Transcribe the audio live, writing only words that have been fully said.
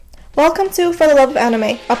Welcome to For the Love of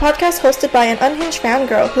Anime, a podcast hosted by an unhinged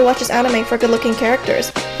fangirl who watches anime for good-looking characters,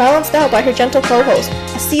 balanced out by her gentle co-host,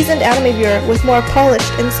 a seasoned anime viewer with more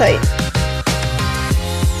polished insight.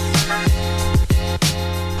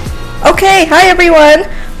 Okay, hi everyone!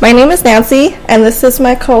 My name is Nancy, and this is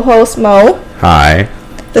my co-host Mo. Hi.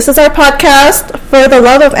 This is our podcast, For the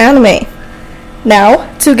Love of Anime.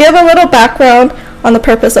 Now, to give a little background on the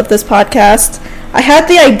purpose of this podcast, I had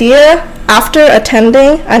the idea after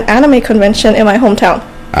attending an anime convention in my hometown.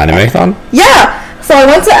 Animethon? Yeah! So I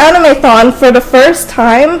went to Animethon for the first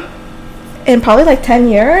time in probably like 10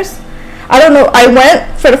 years. I don't know. I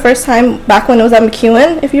went for the first time back when it was at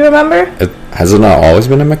McEwen, if you remember. Has it not always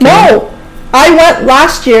been at McEwen? No! I went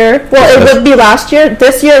last year. Well, it would be last year.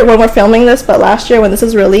 This year when we're filming this, but last year when this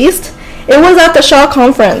is released, it was at the Shaw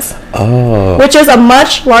Conference. Oh. Which is a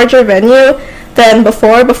much larger venue than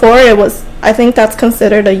before. Before it was, I think that's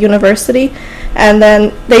considered a university, and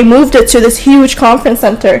then they moved it to this huge conference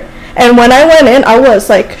center. And when I went in, I was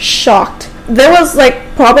like shocked. There was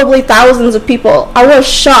like probably thousands of people. I was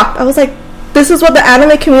shocked. I was like, this is what the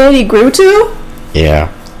anime community grew to?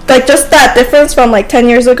 Yeah. Like just that difference from like 10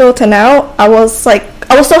 years ago to now, I was so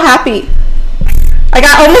happy. Like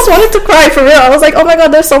I almost wanted to cry, for real. I was like, oh my god,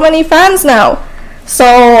 there's so many fans now.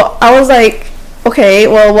 So I was like, okay,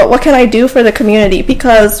 well, what can I do for the community?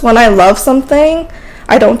 Because when I love something,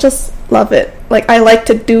 I don't just love it. Like, I like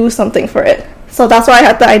to do something for it. So that's why I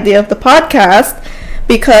had the idea of the podcast,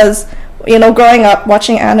 because, you know, growing up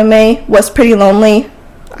watching anime was pretty lonely.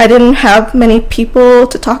 I didn't have many people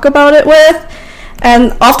to talk about it with,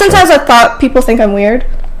 and oftentimes I thought people think I'm weird.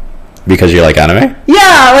 Because you like anime?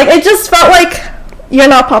 Yeah, like, it just felt like you're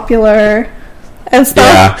not popular and stuff.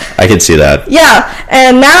 Yeah, I can see that. Yeah,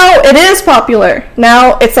 and now it is popular.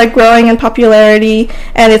 Now it's like growing in popularity,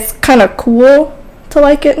 and it's kind of cool to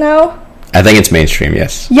like it now. I think it's mainstream,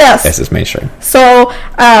 yes. Yes. Yes, it's mainstream. So,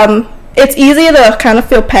 it's easy to kind of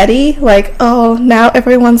feel petty, like, oh, now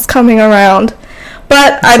everyone's coming around.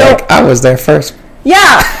 But I was there first.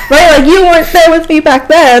 Yeah, right, like, you weren't there with me back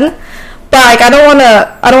then, but, like, I don't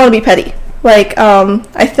want to be petty. Like,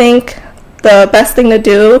 I think the best thing to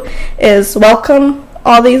do is welcome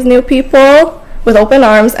all these new people with open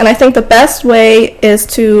arms, and I think the best way is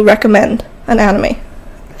to recommend an anime.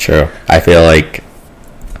 True. I feel like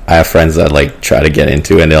I have friends that like try to get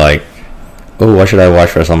into it, and they're like, oh, what should I watch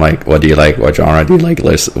first? I'm like, what do you like? What genre do you like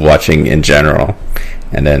watching in general?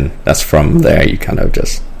 And then that's from there you kind of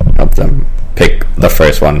just help them pick the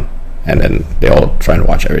first one, and then they all try and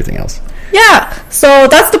watch everything else. Yeah, so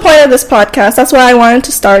that's the point of this podcast. That's why I wanted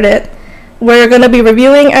to start it. We're going to be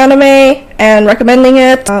reviewing anime and recommending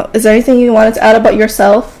it. Is there anything you wanted to add about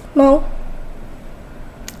yourself, Mo?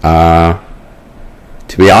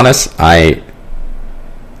 To be honest, I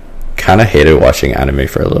kind of hated watching anime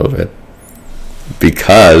for a little bit,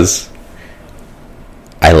 because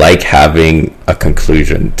I like having a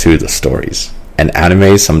conclusion to the stories, and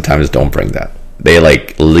anime sometimes don't bring that. They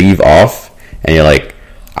like leave off, and you're like,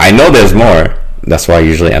 I know there's more. That's why I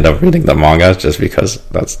usually end up reading the manga, just because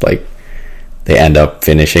that's like, they end up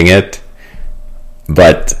finishing it.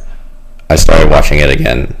 But I started watching it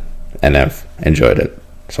again, and I've enjoyed it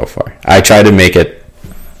so far. I try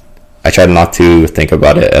not to think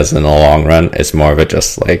about it as in the long run. It's more of it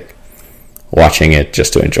just like watching it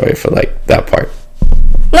just to enjoy it for like that part.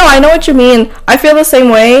 No, I know what you mean. I feel the same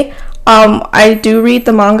way. I do read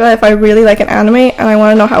the manga if I really like an anime and I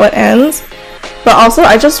want to know how it ends. But also,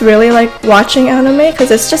 I just really like watching anime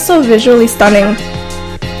because it's just so visually stunning.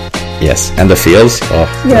 Yes, and the feels.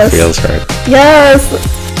 Oh, yes. The feels hurt. Yes.